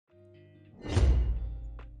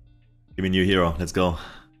Give me a new hero, let's go.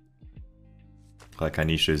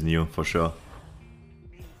 Kanisha is new, for sure.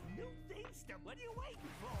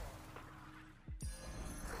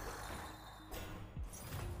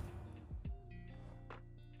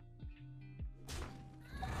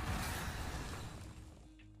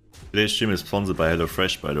 Today's stream is sponsored by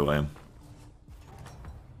HelloFresh, by the way.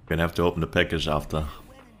 Gonna have to open the package after.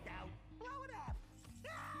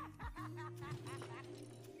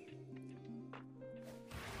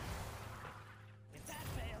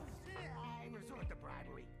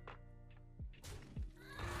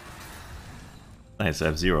 Nice, I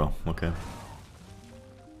have 0. Okay.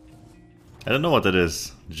 I don't know what that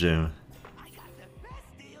is, Jim.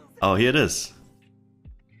 Oh, here it is.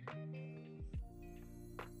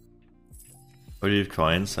 Or do you have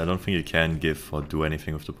coins? I don't think you can give or do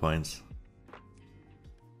anything with the points.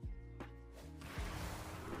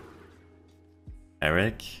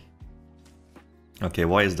 Eric? Okay,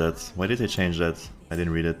 why is that? Why did they change that? I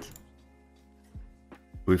didn't read it.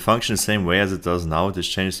 We function the same way as it does now. This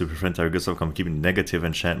change is to prevent our goods from keeping negative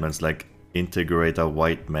enchantments like Integrator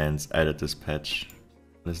White Man's added this patch.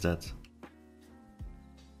 What is that?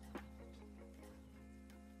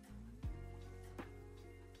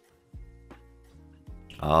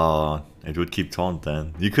 Oh, it would keep taunt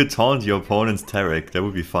then. You could taunt your opponent's Tarek, that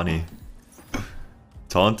would be funny.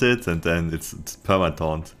 Taunt it and then it's perma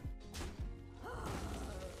taunt.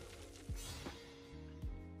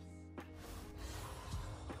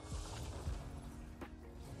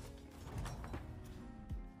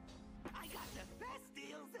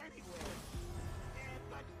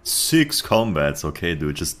 Six combats, okay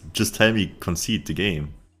dude, just tell me concede the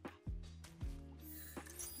game.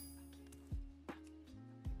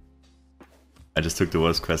 I just took the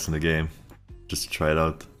worst quest in the game, just to try it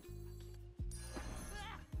out.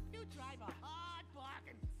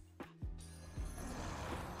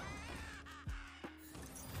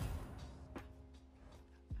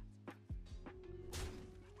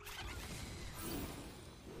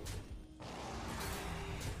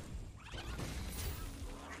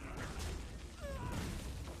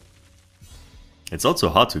 It's also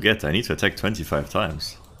hard to get, I need to attack 25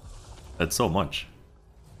 times. That's so much.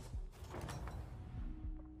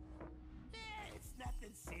 It's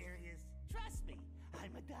nothing serious. Trust me,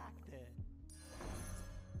 I'm a doctor.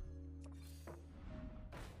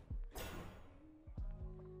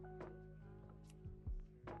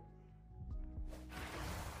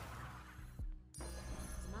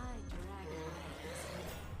 My dragon is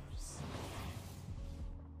yours.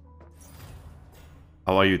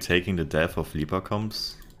 How are you taking the death of Lipa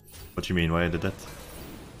comps? What do you mean, why I did that?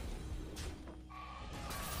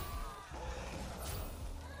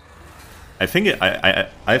 I think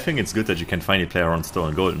I think it's good that you can finally play around Stone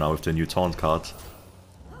and Gold now with the new taunt card.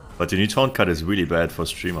 But the new taunt card is really bad for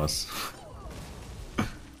streamers.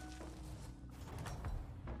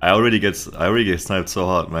 I already get sniped so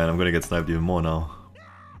hard, man. I'm gonna get sniped even more now.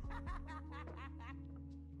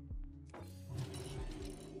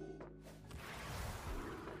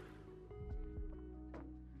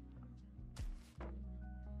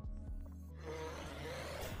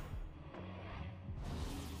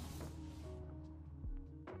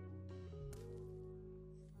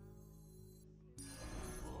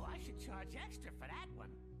 Charge extra for that one.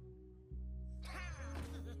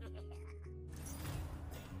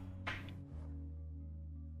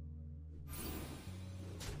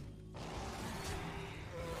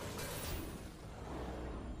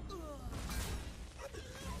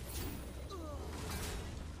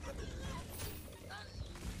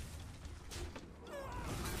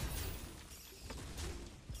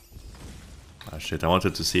 Ah shit, I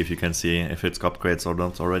wanted to see if you can see if it's upgrades or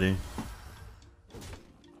not already.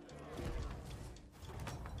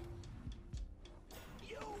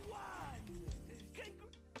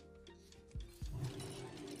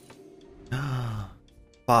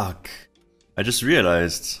 Fuck. I just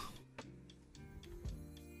realized.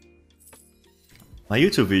 My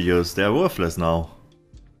YouTube videos, they are worthless now.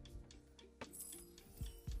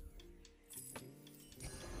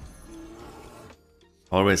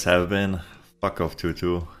 Always have been. Fuck off, Tutu.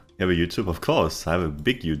 You have a YouTube? Of course, I have a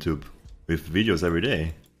big YouTube. With videos every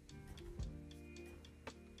day.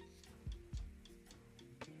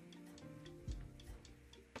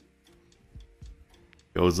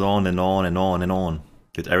 Goes on and on and on and on.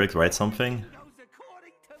 Did Eric write something?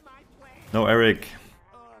 No, Eric.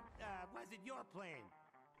 Was it your plan?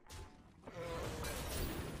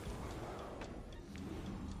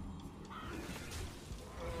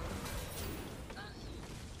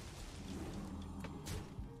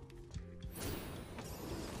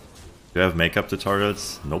 Do you have makeup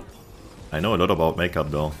tutorials? Nope. I know a lot about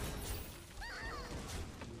makeup though.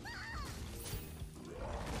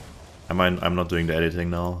 I'm not doing the editing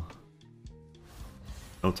now.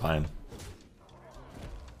 No time.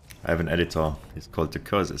 I have an editor. He's called the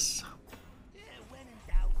Curses.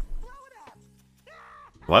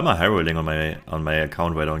 Why am I high rolling on my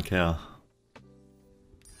account where I don't care?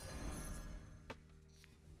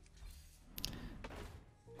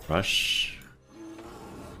 Rush.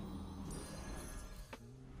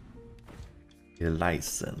 Your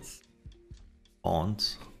license.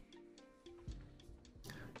 Taunt.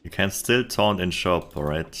 You can still taunt in shop,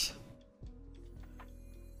 alright.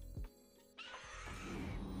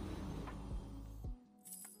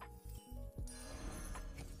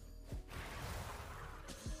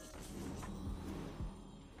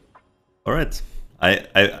 Alright.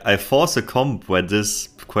 I force a comp where this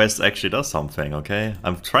quest actually does something, okay?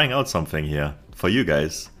 I'm trying out something here for you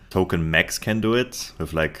guys. Token Max can do it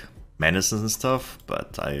with like menaces and stuff,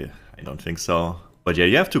 but I don't think so. But yeah,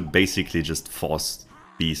 you have to basically just force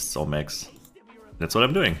beasts or mechs. That's what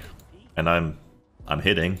I'm doing. And I'm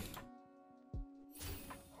hitting.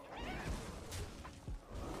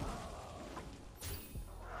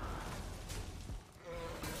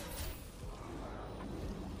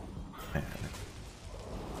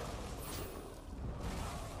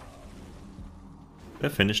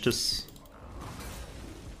 Did I finish this?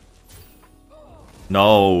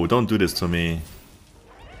 No, don't do this to me.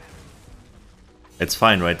 It's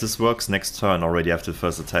fine, right? This works next turn already after the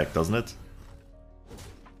first attack, doesn't it?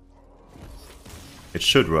 It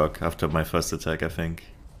should work after my first attack, I think.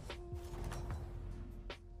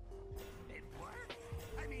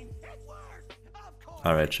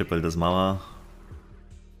 Alright, triple this mama.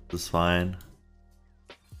 This is fine.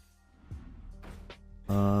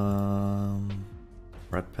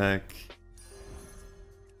 Red pack.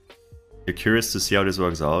 You're curious to see how this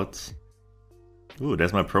works out? Ooh,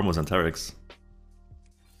 there's my promos and Terex.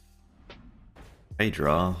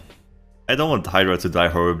 Hydra. I don't want Hydra to die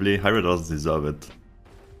horribly. Hydra doesn't deserve it.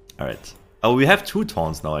 Alright. Oh, we have 2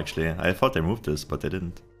 taunts now actually. I thought they moved this, but they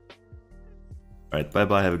didn't. Alright, bye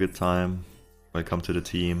bye, have a good time. Welcome to the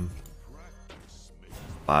team.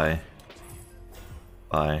 Bye.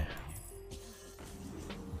 Bye.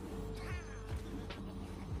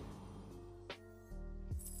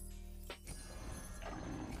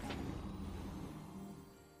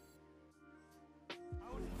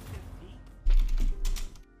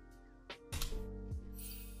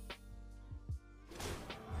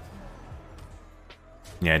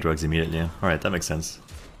 Yeah, it works immediately. Alright, that makes sense.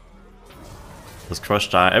 Does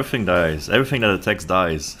Crush die? Everything dies. Everything that attacks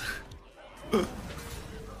dies.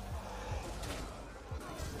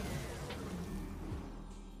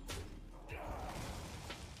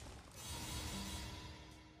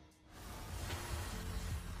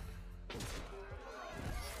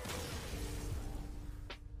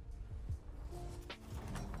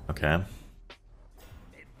 Okay.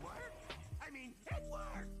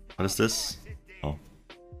 What is this? Oh.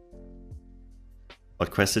 What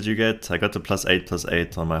quest did you get? I got the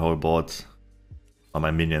 +8/+8 on my whole board. On my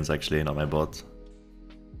minions actually, not my bot.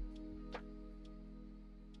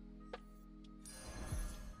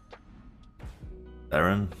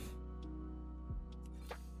 Baron.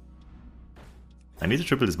 I need to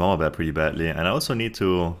triple this Mama Bear pretty badly, and I also need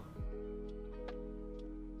to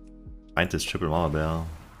find this triple Mama Bear.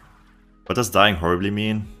 What does dying horribly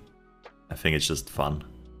mean? I think it's just fun.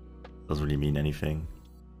 Doesn't really mean anything.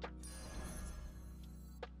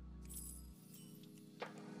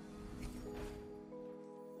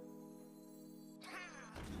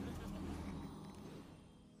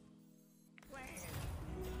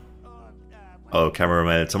 Oh,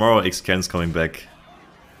 Cameraman. Tomorrow X-Ken's coming back.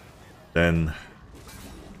 Then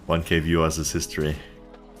 1k viewers is history.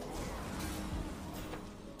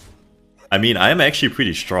 I mean, I'm actually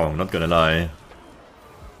pretty strong, not gonna lie.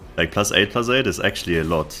 Like +8/+8 is actually a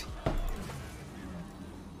lot.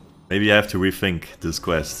 Maybe I have to rethink this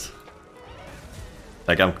quest.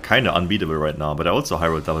 Like, I'm kinda unbeatable right now, but I also high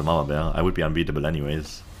rolled double Mama Bear. I would be unbeatable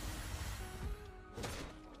anyways.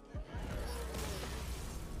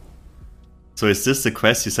 So is this the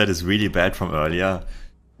quest you said is really bad from earlier?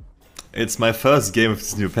 It's my first game of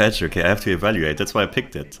this new patch, okay, I have to evaluate, that's why I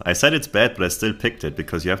picked it. I said it's bad, but I still picked it,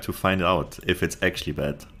 because you have to find out if it's actually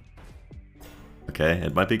bad. Okay,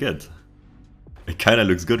 it might be good. It kinda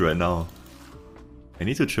looks good right now. I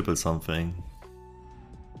need to triple something.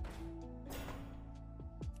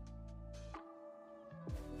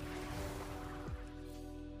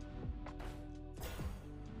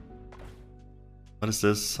 What is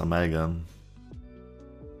this? Amalgam.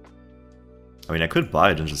 I mean, I could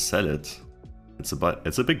buy it and just sell it. It's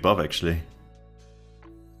a big buff actually.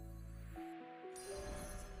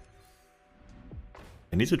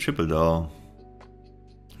 I need to triple though.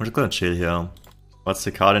 We're just gonna chill here. What's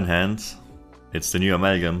the card in hand? It's the new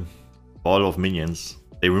Amalgam. Ball of minions.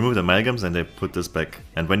 They remove the Amalgams and they put this back.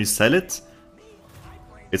 And when you sell it,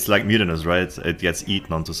 it's like Mutinous, right? It gets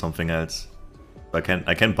eaten onto something else. I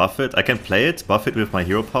can buff it. I can play it, buff it with my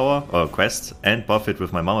hero power or quest, and buff it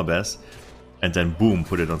with my Mama Bass, and then boom,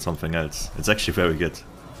 put it on something else. It's actually very good.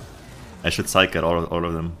 I should cycle all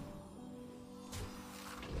of them.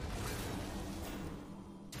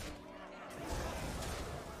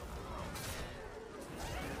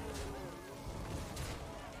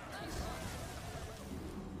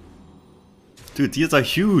 Dude, these are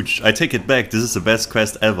huge! I take it back, this is the best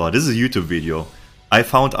quest ever. This is a YouTube video. I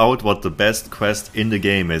found out what the best quest in the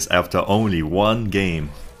game is after only one game.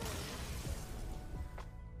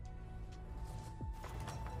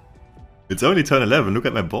 It's only turn 11, look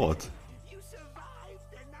at my board. You survived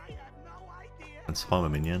and I had no idea. Transform a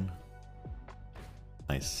minion.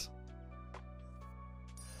 Nice.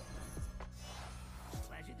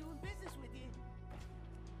 Pleasure doing business with you.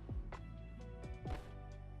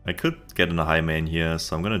 I could get in a high main here,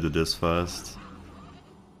 so I'm gonna do this first.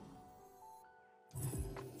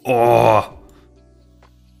 Oh!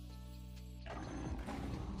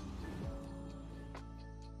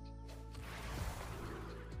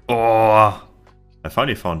 Oh! I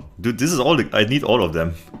finally found... Dude, this is all the... I need all of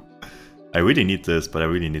them. I really need this, but I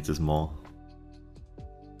really need this more.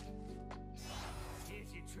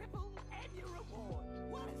 Here's your triple and your reward.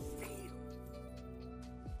 What a steal.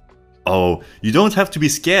 Oh, you don't have to be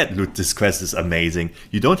scared. Look, this quest is amazing.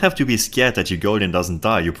 You don't have to be scared that your golden doesn't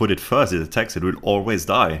die. You put it first, it attacks, it will always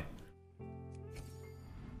die.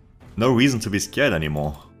 No reason to be scared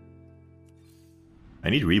anymore. I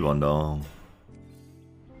need Reborn though.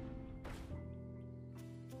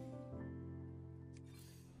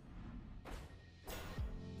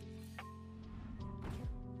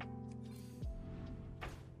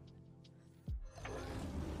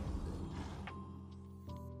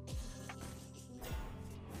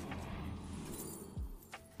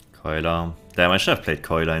 Coiler. Damn, I should have played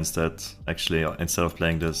Coiler instead. Actually, instead of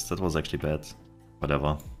playing this. That was actually bad.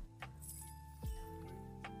 Whatever.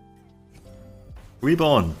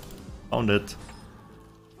 Reborn! Found it.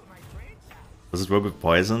 Does it work with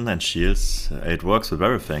poison and shields? It works with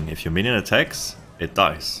everything. If your minion attacks, it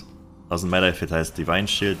dies. Doesn't matter if it has Divine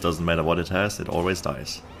Shield, doesn't matter what it has, it always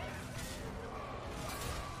dies.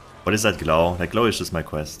 What is that glow? That glow is just my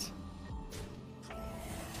quest.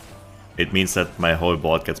 It means that my whole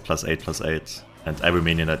board gets +8/+8, and every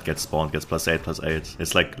minion that gets spawned gets +8/+8.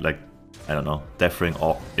 It's like I don't know, Death Ring,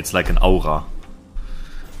 or it's like an aura.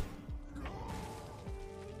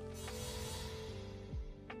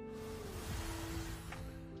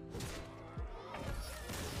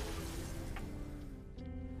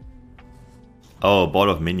 Oh, Ball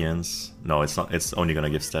of Minions. No, it's not. It's only gonna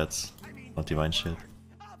give stats, not Divine Shield.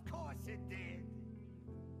 Of course it did.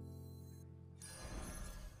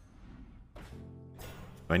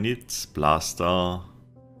 Do I need Blaster?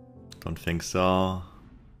 Don't think so.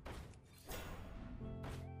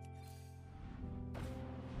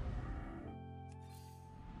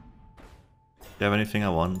 Do you have anything I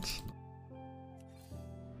want?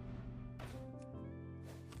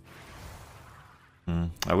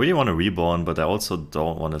 I really want to Reborn, but I also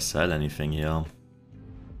don't want to sell anything here.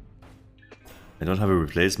 I don't have a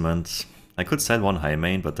replacement. I could sell one high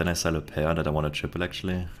main, but then I sell a pair that I want to triple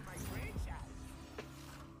actually.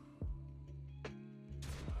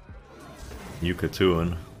 New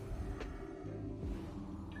Cartoon.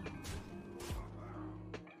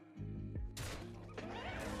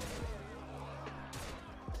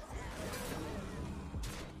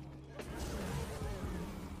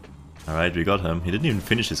 Alright, we got him. He didn't even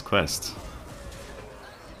finish his quest.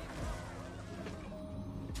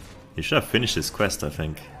 He should have finished his quest, I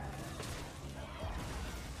think.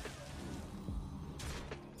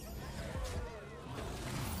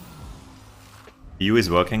 EU is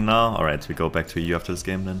working now? Alright, we go back to EU after this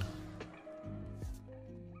game then.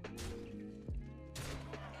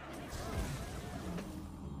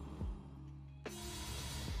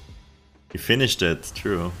 He finished it,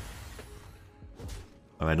 true.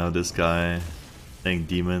 Alright, now this guy playing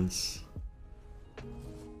demons.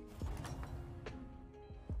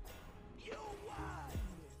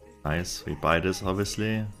 Nice, we buy this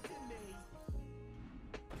obviously.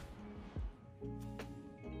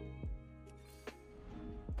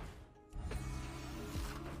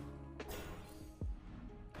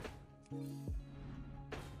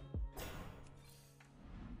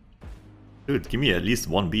 Dude, give me at least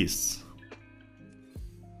one beast.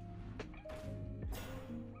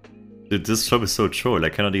 Dude, this shop is so troll, I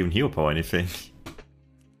cannot even hero power anything.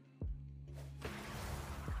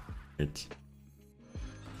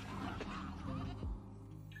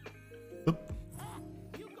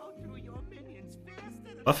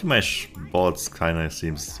 Buffing my boards kinda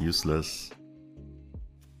seems useless.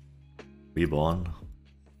 Reborn.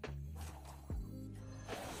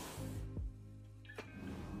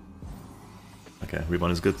 Okay,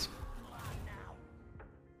 Reborn is good.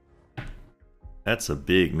 That's a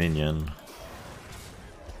big minion.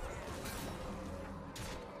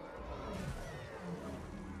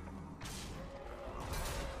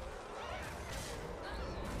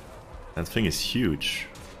 That thing is huge.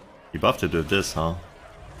 He buffed it with this, huh?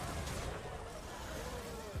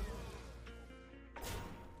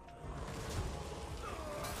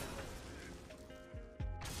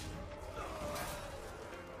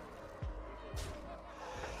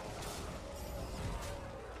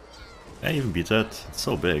 I even beat that. It's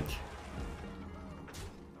so big.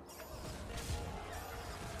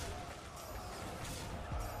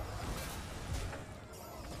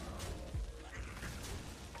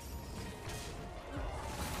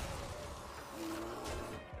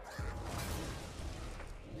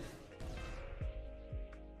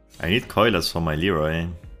 I need coilers for my Leroy.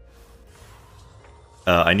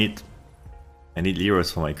 I need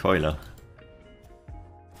Leroys for my coiler.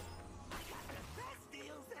 Best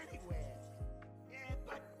deals anywhere. Yeah,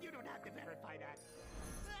 but you don't have to verify that.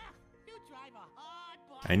 You drive a hard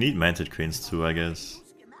bargain. I need Manted Queens too, I guess.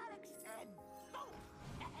 Schematics and boom.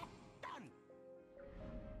 Done.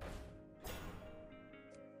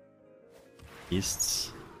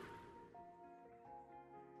 Easts.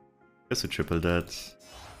 Guess we triple that.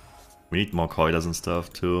 We need more coilers and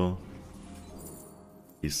stuff too.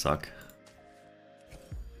 These suck.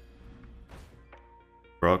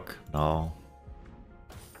 Brock, no.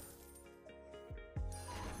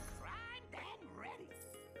 Primed and ready.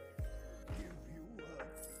 Give you a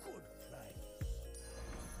good fight.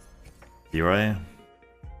 Leroy.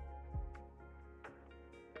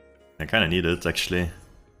 I kinda need it actually.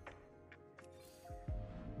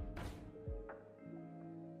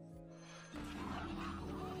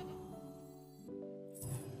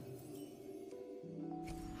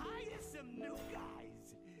 Hire some new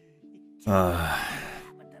guys. Uh,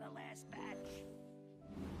 Happened to the last batch.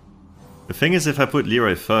 the thing is, if I put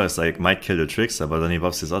Leroy first, I might kill the Trickster, but then he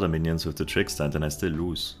buffs his other minions with the Trickster and then I still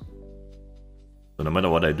lose. So no matter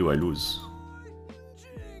what I do, I lose.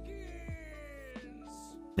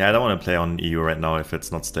 Yeah, I don't want to play on EU right now if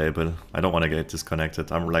it's not stable. I don't want to get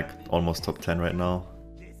disconnected. I'm like almost top 10 right now.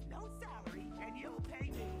 There's no salary and you pay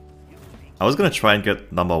me. You think I was gonna try and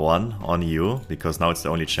get number 1 on EU, because now it's the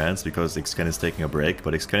only chance, because Xken is taking a break,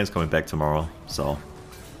 but Xken is coming back tomorrow, so...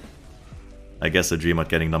 I guess the dream of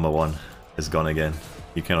getting number 1 is gone again.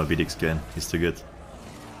 You cannot beat Xken, he's too good.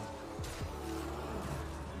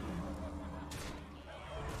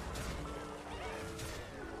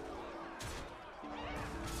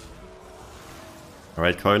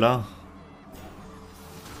 Alright, Coiler.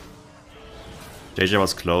 JJ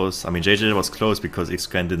was close. I mean, JJ was close because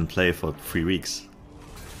Xken didn't play for 3 weeks.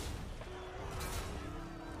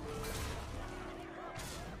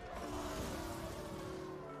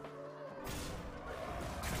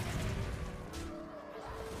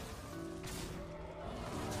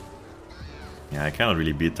 Yeah, I cannot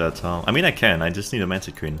really beat that, huh? I mean, I can. I just need a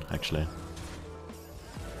Mantic Queen, actually.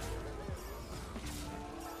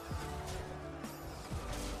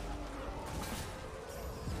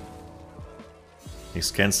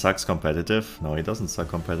 Xken sucks competitive? No, he doesn't suck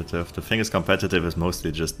competitive. The thing is, competitive is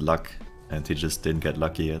mostly just luck, and he just didn't get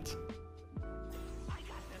lucky yet. I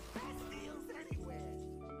got the best deals anywhere.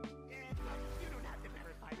 Yeah, but you don't have to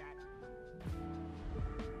verify that.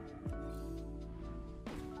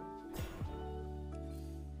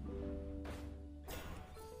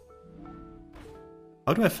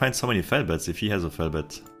 How do I find so many Firebats if he has a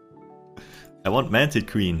Firebat? I want Manted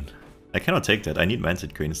Queen. I cannot take that. I need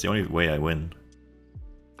Manted Queen. It's the only way I win.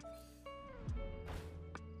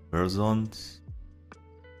 Verzond.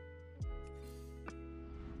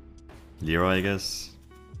 Leroy, I guess.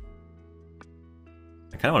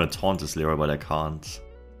 I kinda want to taunt this Leroy, but I can't.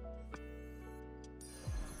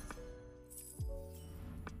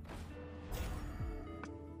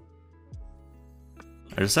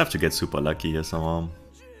 I just have to get super lucky here somehow.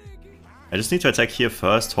 I just need to attack here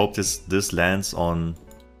first, hope this lands on...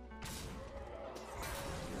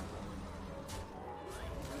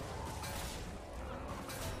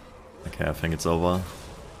 Okay, I think it's over.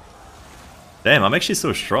 Damn, I'm actually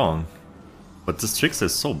so strong. But this Trickster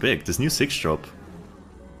is so big, this new 6-drop.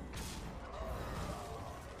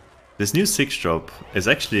 This new 6-drop is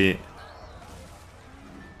actually...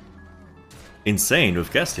 insane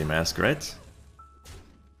with Ghastly Mask, right?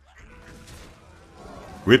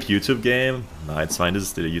 RIP YouTube game? Nah, it's fine, this is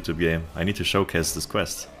still a YouTube game. I need to showcase this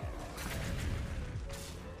quest.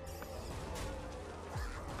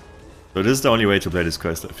 So this is the only way to play this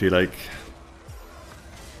quest, I feel like.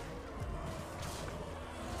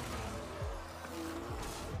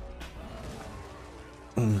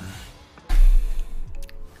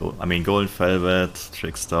 I mean, Gold, Firebat,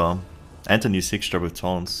 Trickster, Anthony 6 double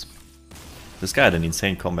taunts. This guy had an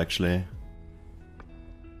insane comp actually.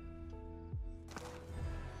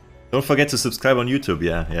 Don't forget to subscribe on YouTube.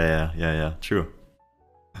 Yeah, true.